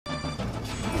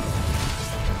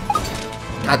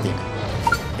God damn it.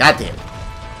 God damn it.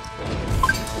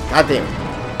 God damn it.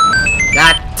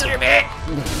 God damn it.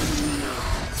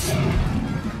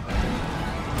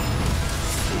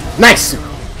 Nice.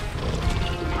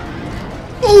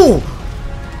 Ooh.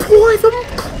 Boy, the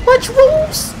clutch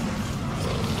rolls.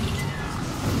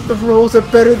 The rolls are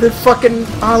better than fucking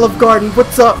Olive Garden.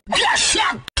 What's up?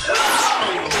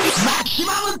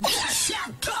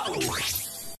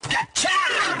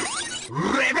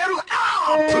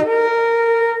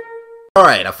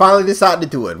 Alright, I finally decided to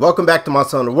do it. Welcome back to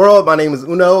Monster Hunter World. My name is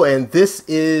Uno, and this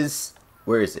is...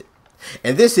 where is it?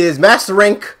 And this is Master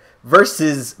Rank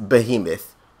versus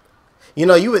Behemoth. You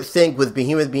know, you would think with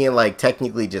Behemoth being, like,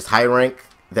 technically just high rank,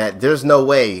 that there's no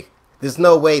way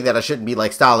that I shouldn't be,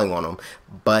 like, styling on him.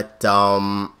 But,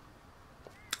 I'm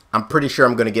pretty sure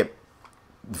I'm gonna get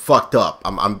fucked up.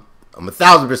 I'm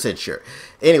 1000% sure.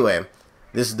 Anyway,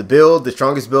 this is the build, the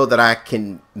strongest build that I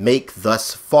can make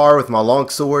thus far with my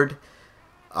Longsword.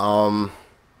 Hey,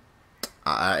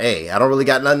 I don't really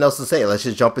got nothing else to say. Let's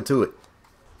just jump into it.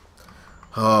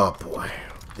 Oh boy,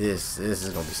 this is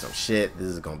gonna be some shit. This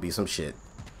is gonna be some shit.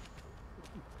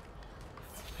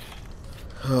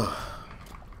 I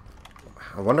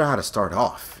wonder how to start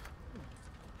off.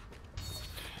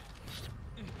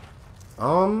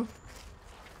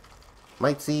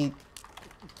 Might see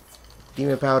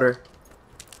demon powder.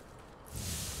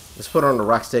 Let's put on the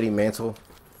Rocksteady mantle.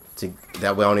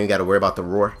 That way I don't even got to worry about the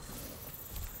roar.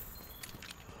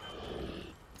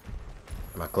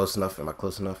 Am I close enough? Am I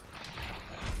close enough?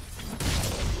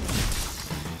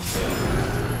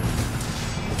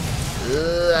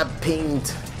 I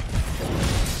pinged.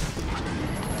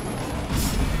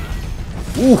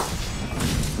 Ooh.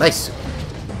 Nice.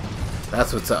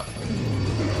 That's what's up.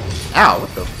 Ow, what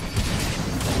the...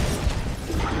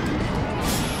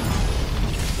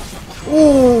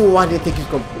 Ooh, I didn't think he was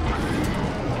going to...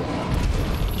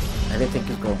 I didn't think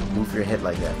he was going to move your head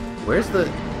like that. Where's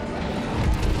the...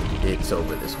 It's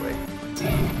over this way.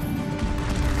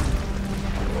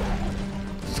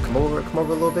 Just come over a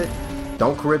little bit.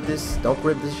 Don't grip this. Don't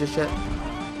grip this just yet.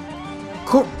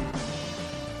 Cool.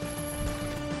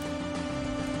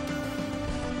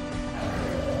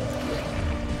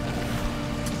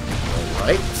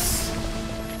 Alright.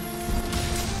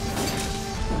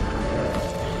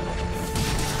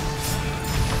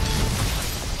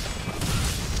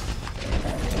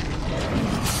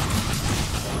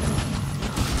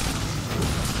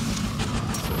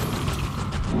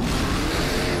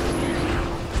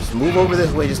 Move over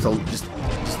this way just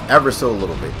ever so a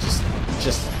little bit.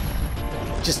 Just.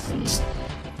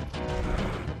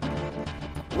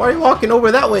 Why are you walking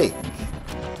over that way?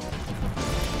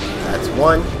 That's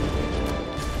one.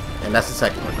 And that's the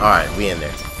second one. Alright, we in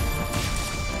there.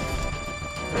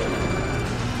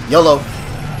 YOLO.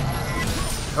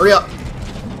 Hurry up.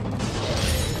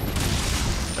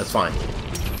 That's fine.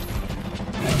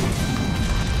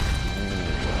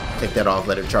 Take that off,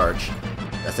 let it charge.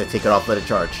 I said take it off, let it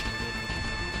charge.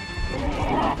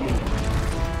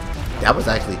 That was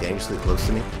actually dangerously close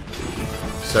to me,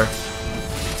 sir.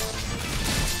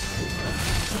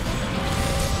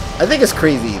 I think it's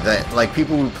crazy that like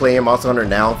people who play in Monster Hunter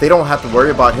now, they don't have to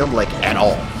worry about him like at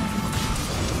all.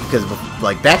 Because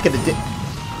like back in the day,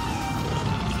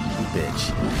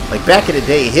 bitch, like back in the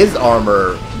day, his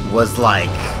armor was like,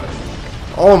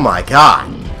 oh my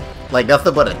god. Like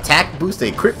nothing but attack boost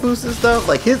and crit boost and stuff.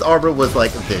 Like his armor was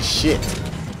like the shit.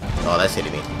 Oh, that's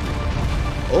hitting me.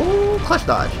 Oh, clutch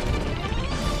dodge.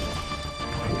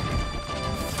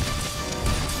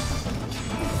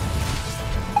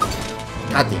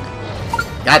 God damn it.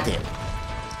 God damn it.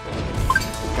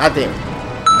 God damn it.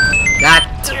 God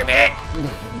damn it.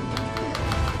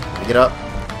 Get up.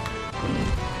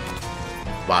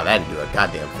 Wow, that didn't do a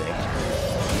goddamn thing.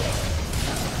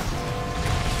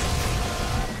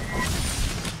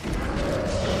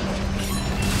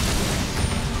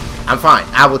 I'm fine.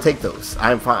 I will take those.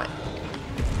 I'm fine.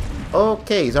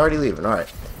 Okay, he's already leaving.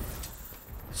 Alright.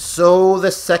 So,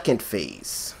 the second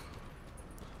phase.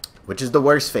 Which is the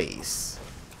worst phase.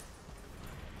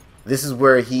 This is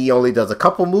where he only does a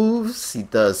couple moves. He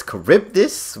does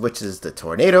Charybdis, which is the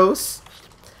tornadoes.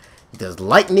 He does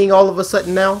lightning all of a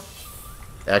sudden now.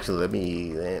 Actually, let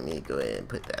me go ahead and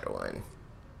put that on.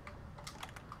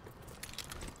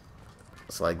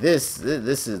 It's like this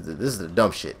is the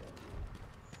dumb shit.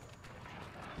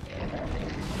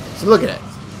 So look at that.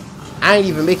 I ain't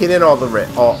even making in all the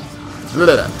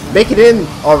make it in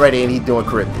already, and he's doing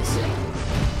Charybdis.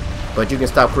 But you can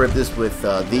stop Charybdis with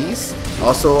these.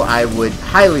 Also, I would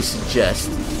highly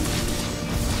suggest.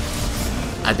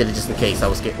 I did it just in case. I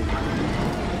was scared.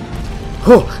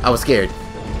 Oh, I was scared.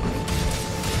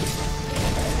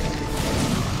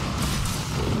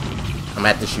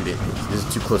 gonna have to shoot it. This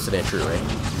is too close to the entryway.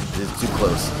 This is too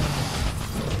close.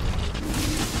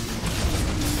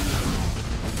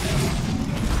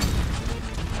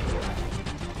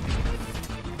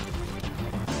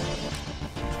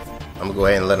 I'm gonna go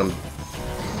ahead and let him.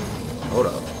 Hold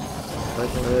up.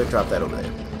 Drop that over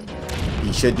there.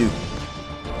 He should do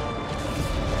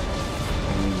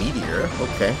meteor.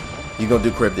 Okay. You gonna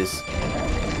do Charybdis.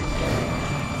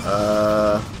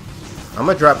 I'm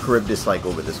gonna drop Charybdis like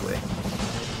over this way.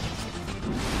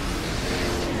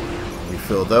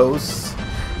 Refill those.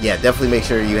 Yeah, definitely make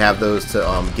sure you have those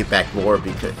to get back more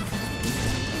because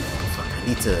fuck, I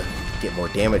need to get more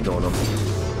damage on them.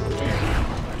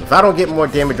 If I don't get more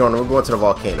damage on them, we're going to the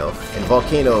volcano. And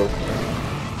volcano.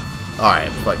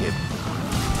 Alright, fuck it.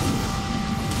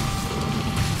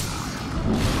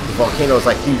 The volcano is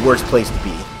like the worst place to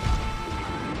be.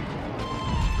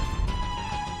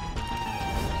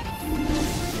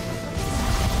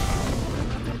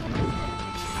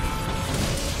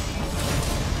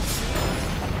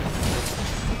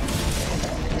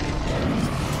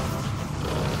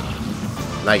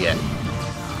 Not yet.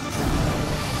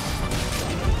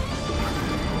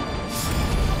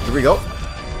 Here we go.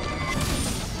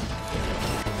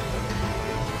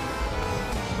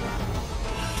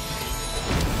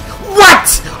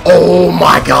 What? Oh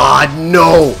my god,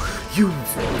 no! You...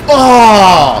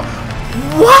 Oh!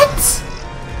 What?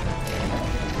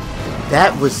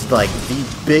 That was like the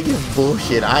biggest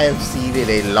bullshit I have seen in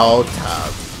a long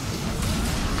time.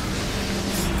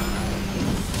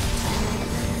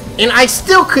 And I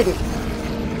still couldn't...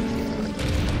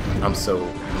 I'm so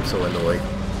annoyed.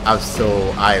 I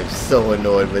am so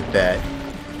annoyed with that.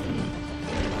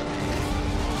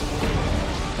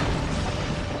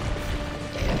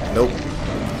 Nope.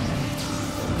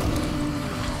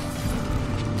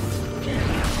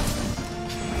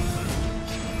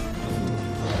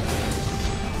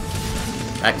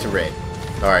 Back to red.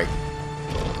 Alright.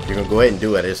 You're gonna go ahead and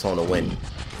do it. I just want to win.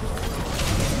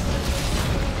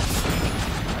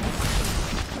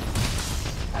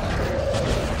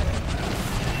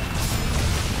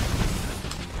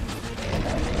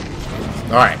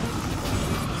 Alright.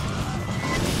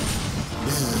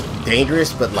 This is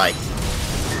dangerous, but like...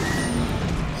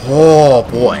 Oh,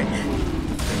 boy.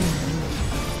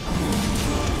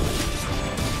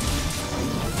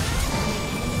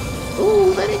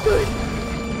 Ooh, that ain't good.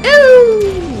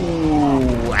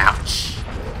 Ooh! Ouch.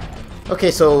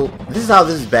 Okay, so this is how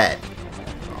this is bad.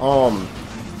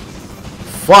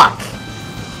 Fuck.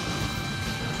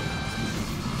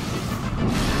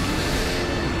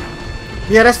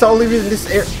 Yeah, that's the only reason this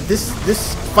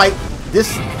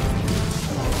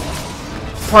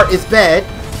part is bad,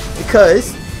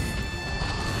 because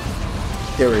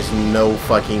there is no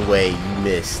fucking way you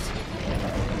missed.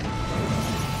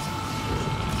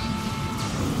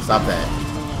 Stop that.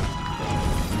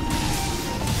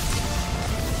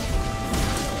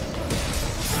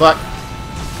 Fuck.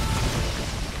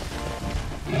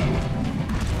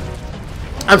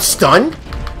 I'm stunned?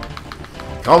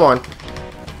 Come on.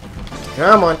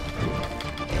 Come on.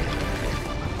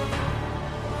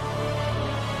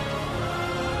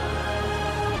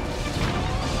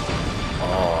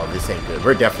 Oh, this ain't good.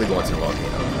 We're definitely going to the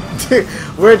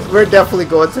volcano. we're definitely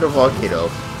going to the volcano.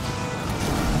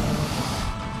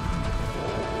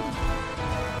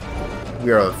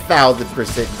 We are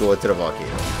 1000% going to the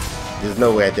volcano. There's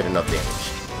no way I did enough damage.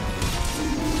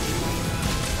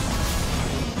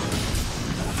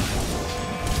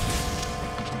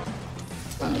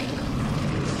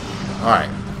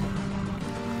 Alright.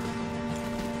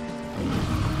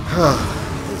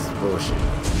 This is bullshit.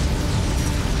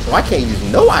 So I can't use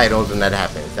no items when that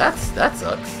happens. That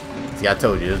sucks. See, I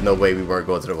told you, there's no way we weren't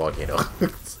going to the volcano.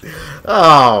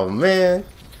 Oh, man.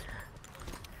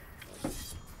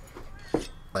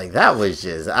 Like, that was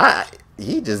just...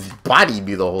 he just bodied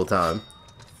me the whole time.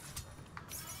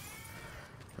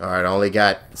 Alright, I only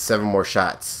got 7 more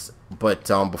shots. But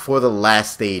before the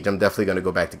last stage, I'm definitely going to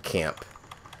go back to camp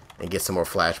and get some more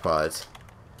flash pods.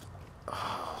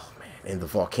 Oh, man. And the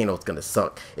volcano's going to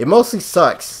suck. It mostly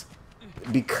sucks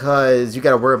because you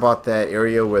got to worry about that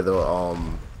area where the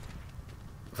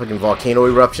fucking volcano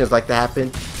eruptions like to happen.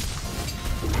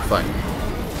 But...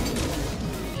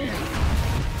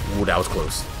 ooh, that was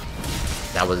close.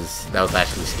 That was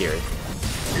actually scary.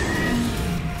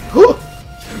 Whew.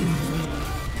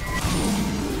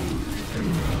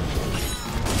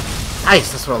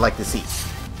 Nice, that's what I like to see.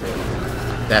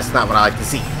 That's not what I like to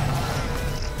see.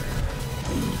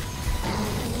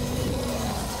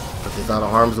 Put this out of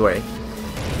harm's way.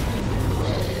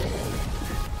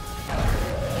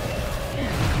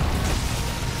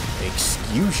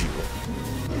 Excuse you.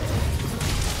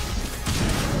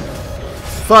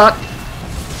 fuck?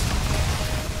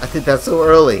 I did that so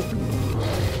early.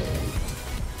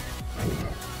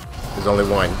 There's only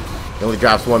one. He only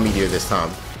drops one meteor this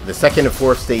time. The second and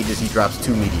fourth stages, he drops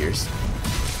 2 meteors.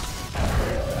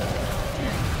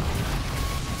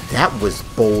 That was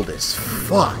bold as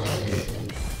fuck.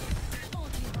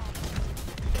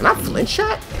 Can I flinch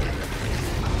shot?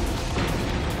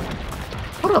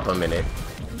 Hold up a minute.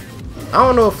 I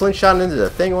don't know if flinch shot is a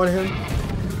thing on him,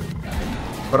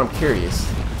 but I'm curious.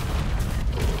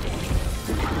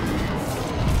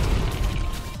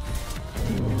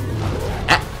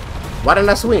 Ah, why didn't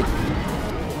I swing?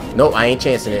 Nope, I ain't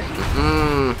chancing it.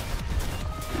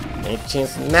 Ain't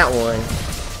chancing that one.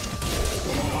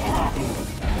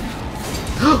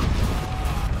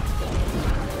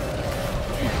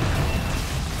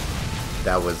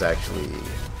 That was actually...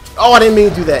 Oh, I didn't mean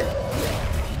to do that.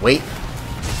 Wait.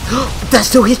 That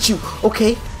still hit you.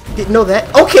 Okay. Didn't know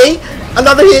that. Okay.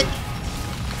 Another hit.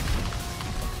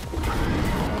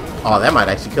 Oh, that might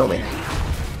actually kill me.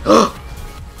 Oh,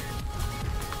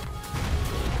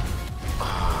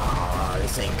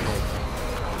 this ain't good.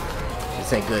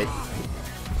 This ain't good.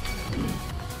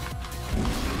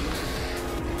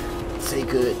 This ain't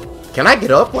good. Can I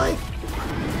get up, like?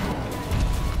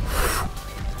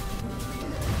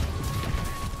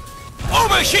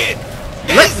 Over shit!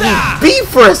 Let me be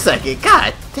for a second.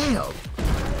 God damn.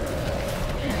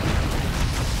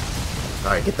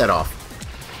 Alright, get that off.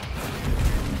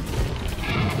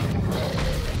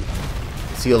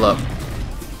 Seal up.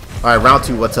 Alright, round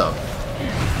 2, what's up?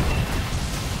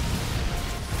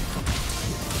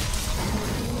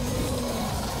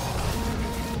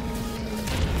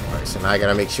 Alright, so now I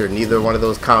gotta make sure neither one of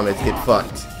those comments get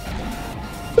fucked.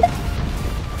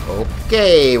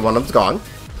 Okay, one of them's gone.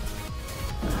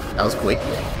 That was quick.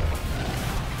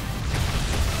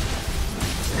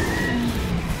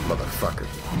 Motherfucker.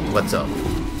 What's up?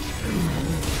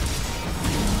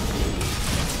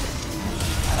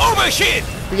 Over shit!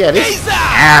 Yeah, this.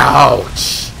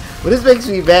 Ouch! Well, this makes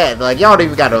me bad. Like y'all don't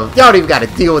even gotta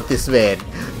deal with this man,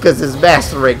 cause his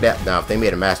master rank that. Now, if they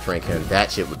made a master rank him,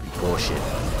 that shit would be bullshit.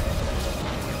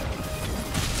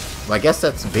 Well, I guess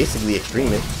that's basically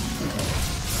extreme.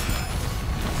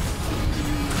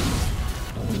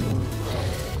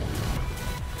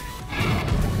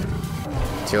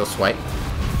 Tail swipe.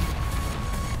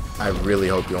 I really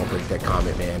hope you don't break that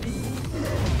comment, man.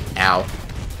 Ow.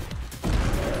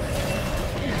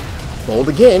 Bold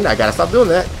again. I gotta stop doing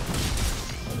that.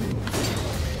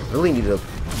 Really need to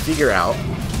figure out.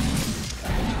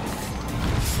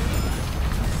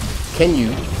 Can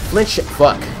you flinch?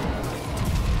 Fuck.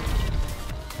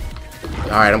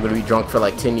 Alright, I'm gonna be drunk for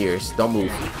like 10 years. Don't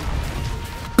move.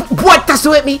 What? That's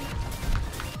what hit me?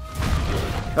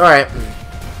 Alright.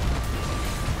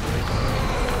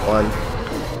 1,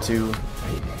 2,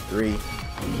 3,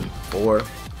 4.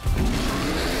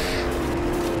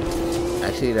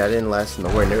 Actually, that didn't last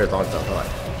nowhere near as long as I thought.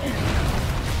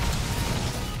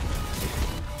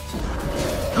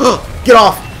 Get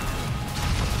off!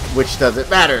 Which doesn't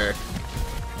matter.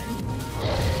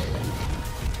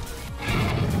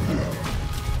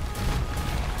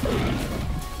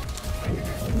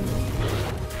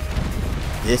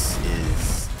 This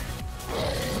is...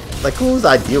 like, whose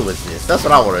idea was this? That's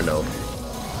what I want to know.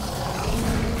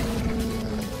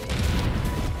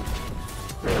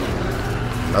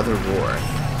 Another roar.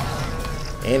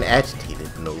 And agitated,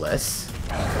 no less.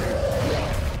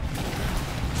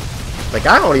 Like,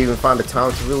 I don't even find the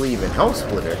time to really even help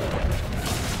Splitter.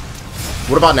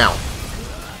 What about now?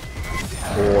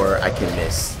 Or I can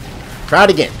miss. Try it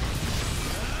again.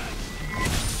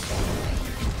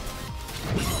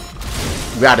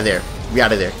 We out of there. We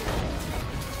out of there.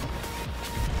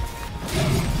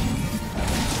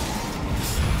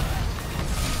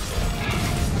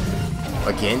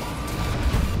 Again.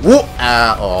 Whoop!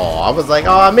 Oh, I was like,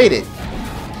 oh, I made it.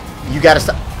 You gotta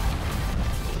stop.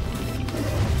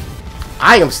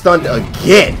 I am stunned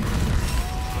again.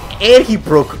 And he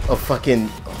broke a fucking...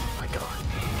 oh my god.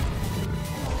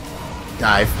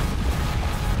 Dive.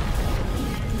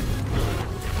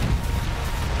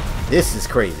 This is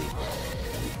crazy.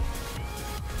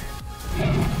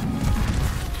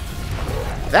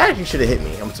 That actually should have hit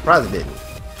me. I'm surprised it didn't.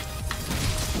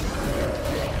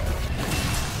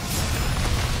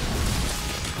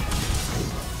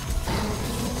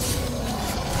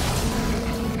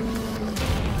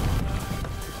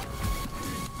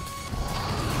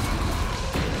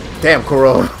 Damn,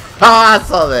 Kuro. Ah, I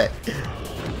saw that.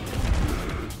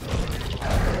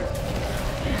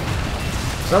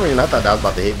 For some reason, I thought that was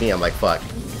about to hit me. I'm like, fuck.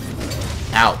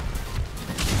 Ow.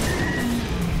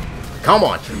 Come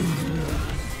on.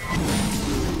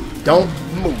 Don't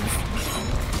move.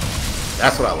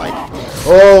 That's what I like.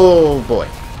 Oh boy.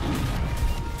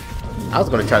 I was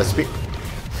gonna try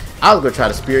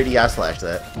to spear DI slash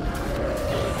that.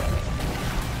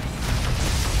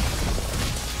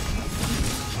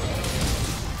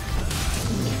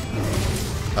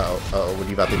 Uh-oh, what are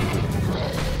you about to do?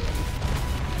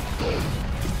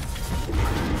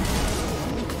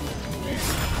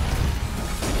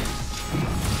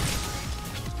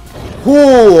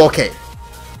 Ooh, okay.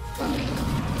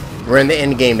 We're in the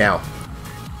end game now.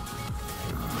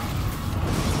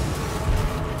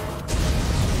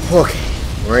 Okay,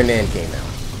 we're in the end game now.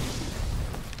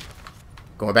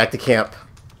 Going back to camp.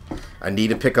 I need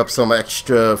to pick up some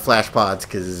extra flash pods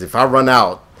because if I run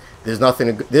out, there's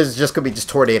nothing. There's just gonna be just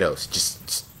tornadoes,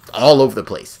 just all over the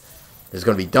place. There's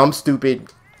gonna be dumb,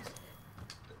 stupid,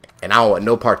 and I don't want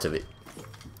no parts of it.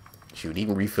 Shoot,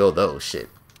 even refill those shit.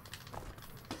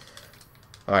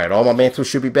 All right, all my mantles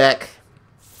should be back.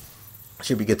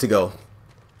 Should be good to go.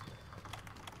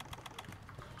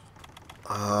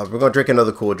 We're gonna drink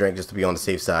another cool drink just to be on the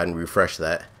safe side and refresh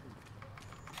that.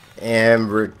 And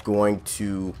we're going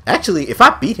to actually, if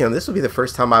I beat him, this will be the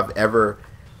first time I've ever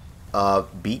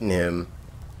beaten him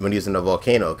when he was in a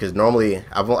volcano. Because normally,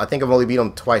 I think I've only beat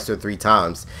him twice or 3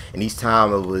 times, and each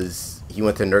time it was he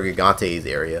went to Nergigante's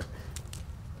area.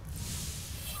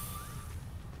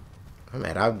 Oh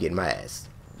man, I'm getting my ass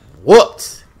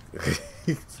whooped.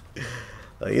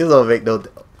 Like, this don't make no.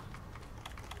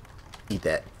 Eat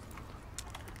that.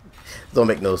 This don't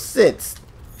make no sense.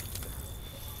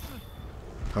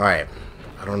 All right,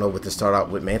 I don't know what to start out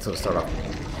with. Mantle to start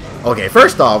off. Okay,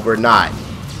 first off, we're not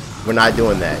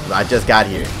doing that. I just got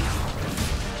here.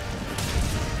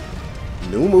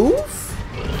 New move.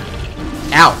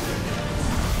 Out.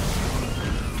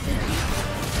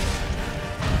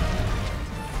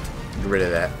 Get rid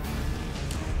of that.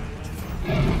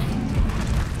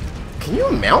 Can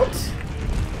you mount?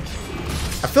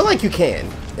 I feel like you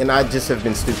can, and I just have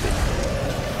been stupid.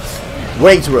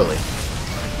 Way too early.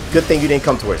 Good thing you didn't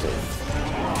come towards me.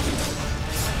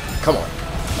 Come on.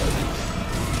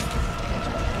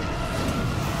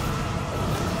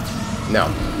 No.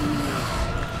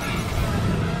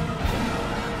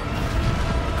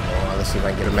 Come on, let's see if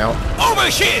I can get him out.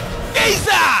 Overshield!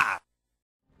 Gazer!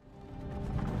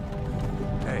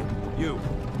 Hey, you.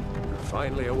 You're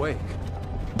finally awake.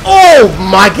 Oh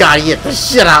my god, he hit the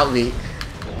shit out of me.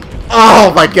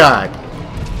 Oh my god.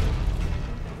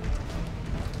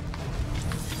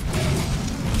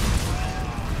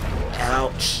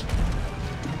 Ouch.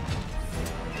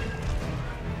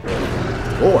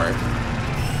 Or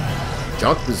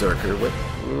Junk Berserker. What?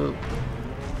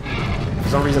 For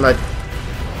some reason I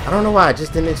don't know why, I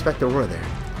just didn't expect the roar there.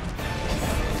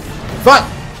 Fuck!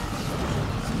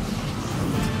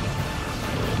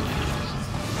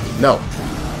 No.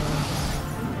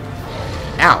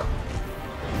 Ow.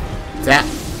 That.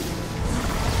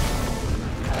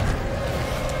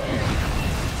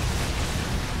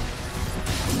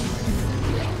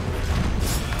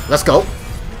 Let's go.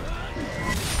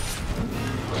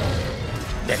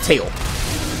 That tail.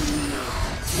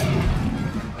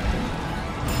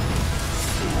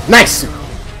 Nice.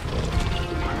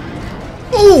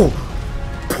 Ooh.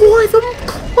 Boy, them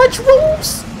clutch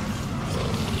rolls.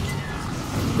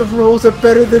 The rolls are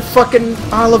better than fucking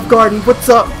Olive Garden. What's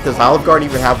up? Does Olive Garden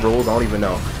even have rolls? I don't even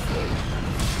know.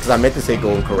 Because I meant to say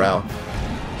Golden Corral.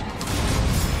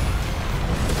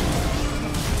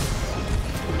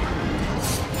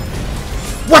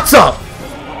 What's up?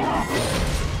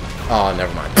 Oh,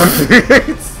 never mind.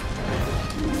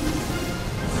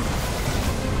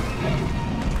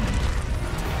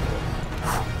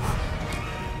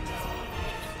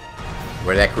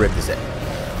 Where that grip is at?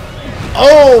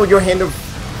 Oh, your hand of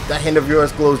that hand of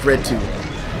yours glows red too.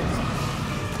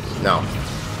 No,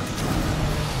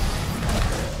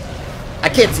 I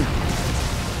can't see.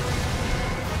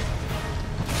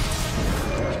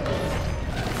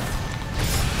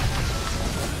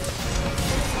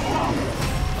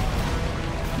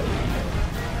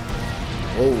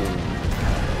 Oh.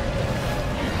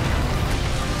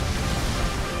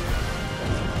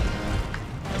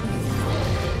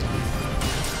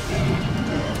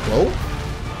 Whoa.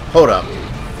 Hold up.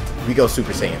 We go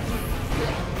Super Saiyan.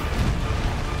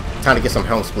 Time to get some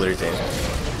helm splitters in.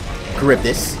 Grip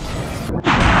this.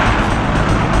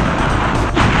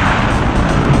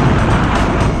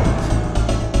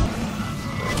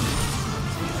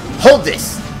 Hold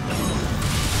this.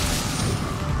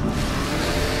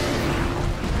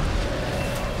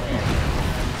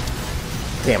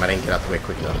 Damn, I didn't get out the way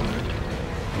quick enough.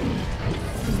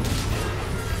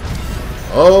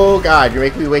 Oh god, you're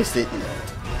making me waste it.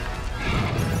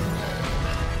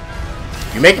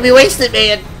 You're making me waste it,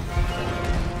 man.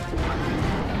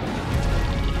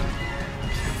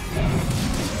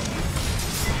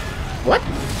 What?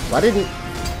 Why didn't...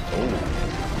 Oh.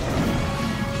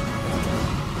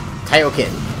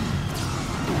 Kaioken.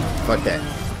 Fuck that.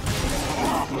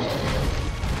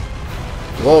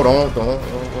 Whoa,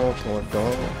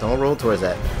 don't roll towards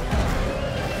that.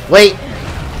 Wait!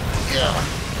 Ugh.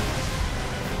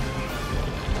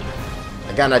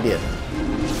 I got an idea.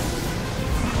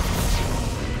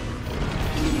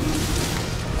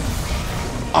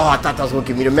 Oh, I thought that was gonna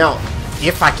give me the mount.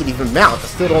 If I could even mount, I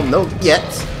still don't know yet.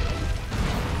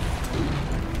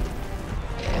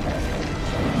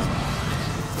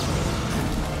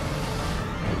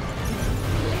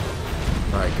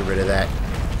 Alright, get rid of that.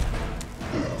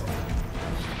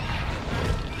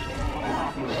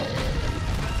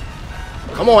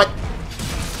 Come on!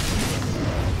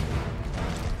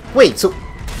 Wait, so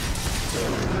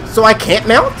I can't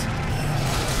mount?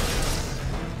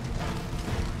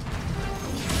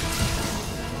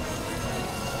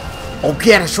 Oh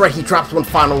yeah, that's right, he drops one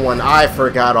final one. I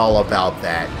forgot all about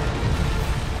that.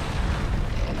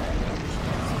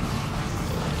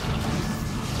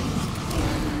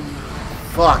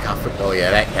 Fuck, I forgot. Oh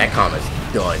yeah, that comment's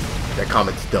done. That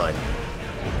comment's done.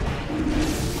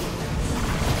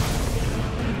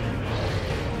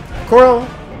 Coral?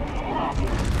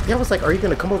 Yeah, I was like, are you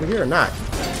gonna come over here or not?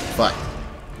 But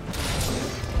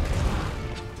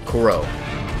Kuro,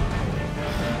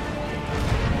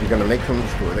 you're gonna make him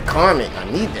score the comment. I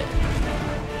need that.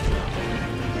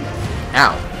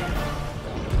 Ow.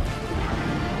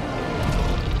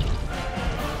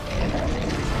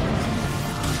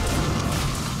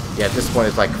 Yeah, at this point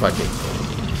it's like, fuck it.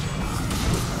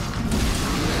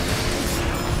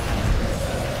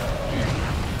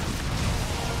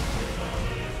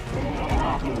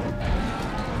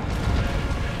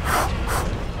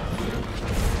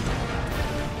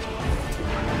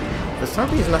 For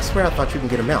some reason, I swear I thought you can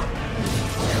get him out.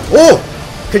 Oh!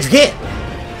 Could you get?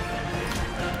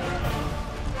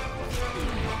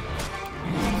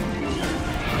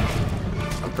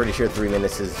 I'm pretty sure 3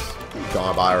 minutes is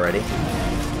gone by already.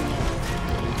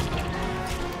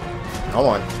 Come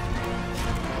on.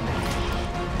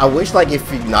 I wish, like,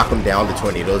 if you knock him down, the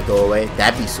tornadoes go away.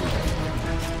 That'd be sweet.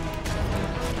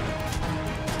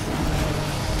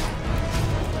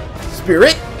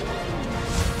 Spirit.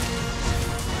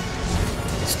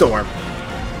 Storm.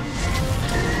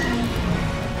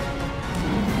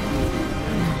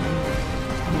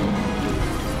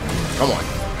 Come on.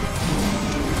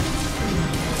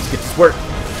 Let's get this work.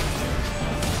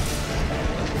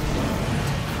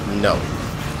 No.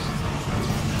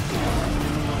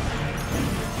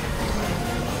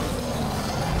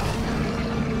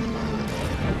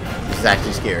 This is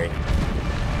actually scary.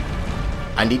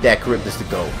 I need that Charybdis to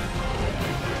go.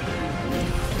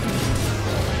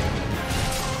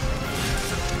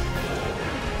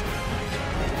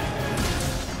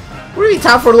 Really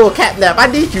time for a little cat nap. I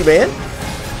need you, man.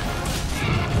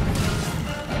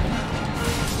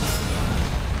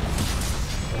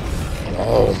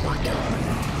 Oh my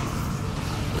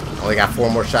god. Only got 4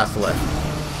 more shots left.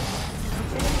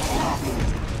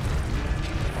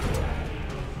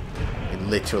 I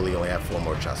literally only have 4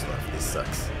 more shots left. This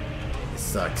sucks. This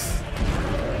sucks.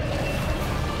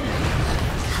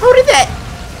 How did that?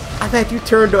 I thought you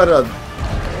turned on a...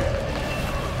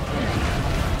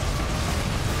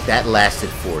 That lasted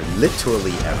for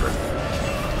literally ever.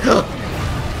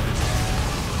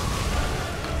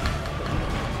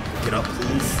 Get up,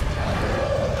 please.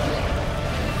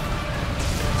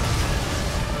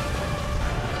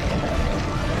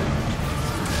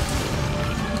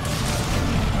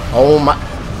 Oh my.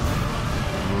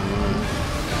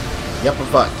 Yep, I'm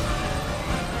fucked.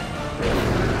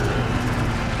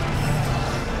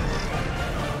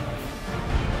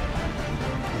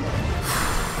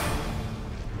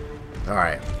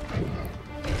 Alright.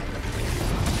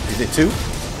 Is it 2?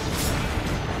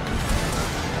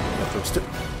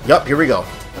 Yup, here we go.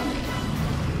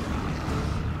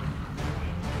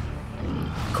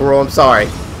 Kuro, I'm sorry.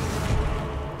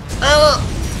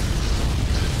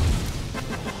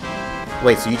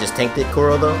 Wait, so you just tanked it,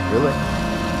 Kuro, though? Really?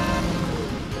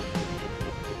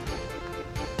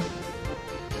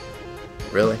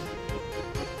 Really?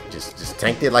 Just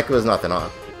tanked it like it was nothing, huh?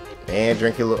 And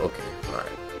drink a little... Okay,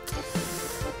 alright.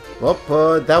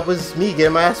 Well, that was me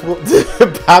getting my ass whooped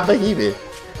by Behemoth.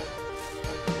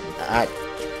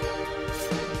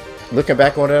 Looking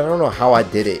back on it, I don't know how I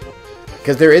did it.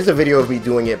 Because there is a video of me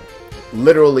doing it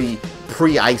literally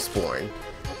pre-Iceborne.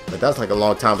 But that's like a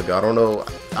long time ago. I don't know.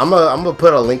 I'm gonna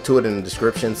put a link to it in the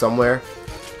description somewhere.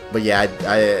 But yeah,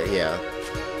 yeah.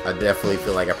 I definitely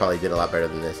feel like I probably did a lot better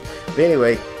than this. But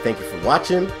anyway, thank you for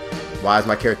watching. Why is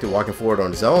my character walking forward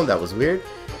on his own? That was weird.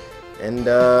 And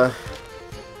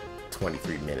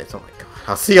 23 minutes. Oh my god.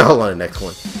 I'll see y'all on the next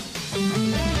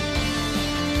one.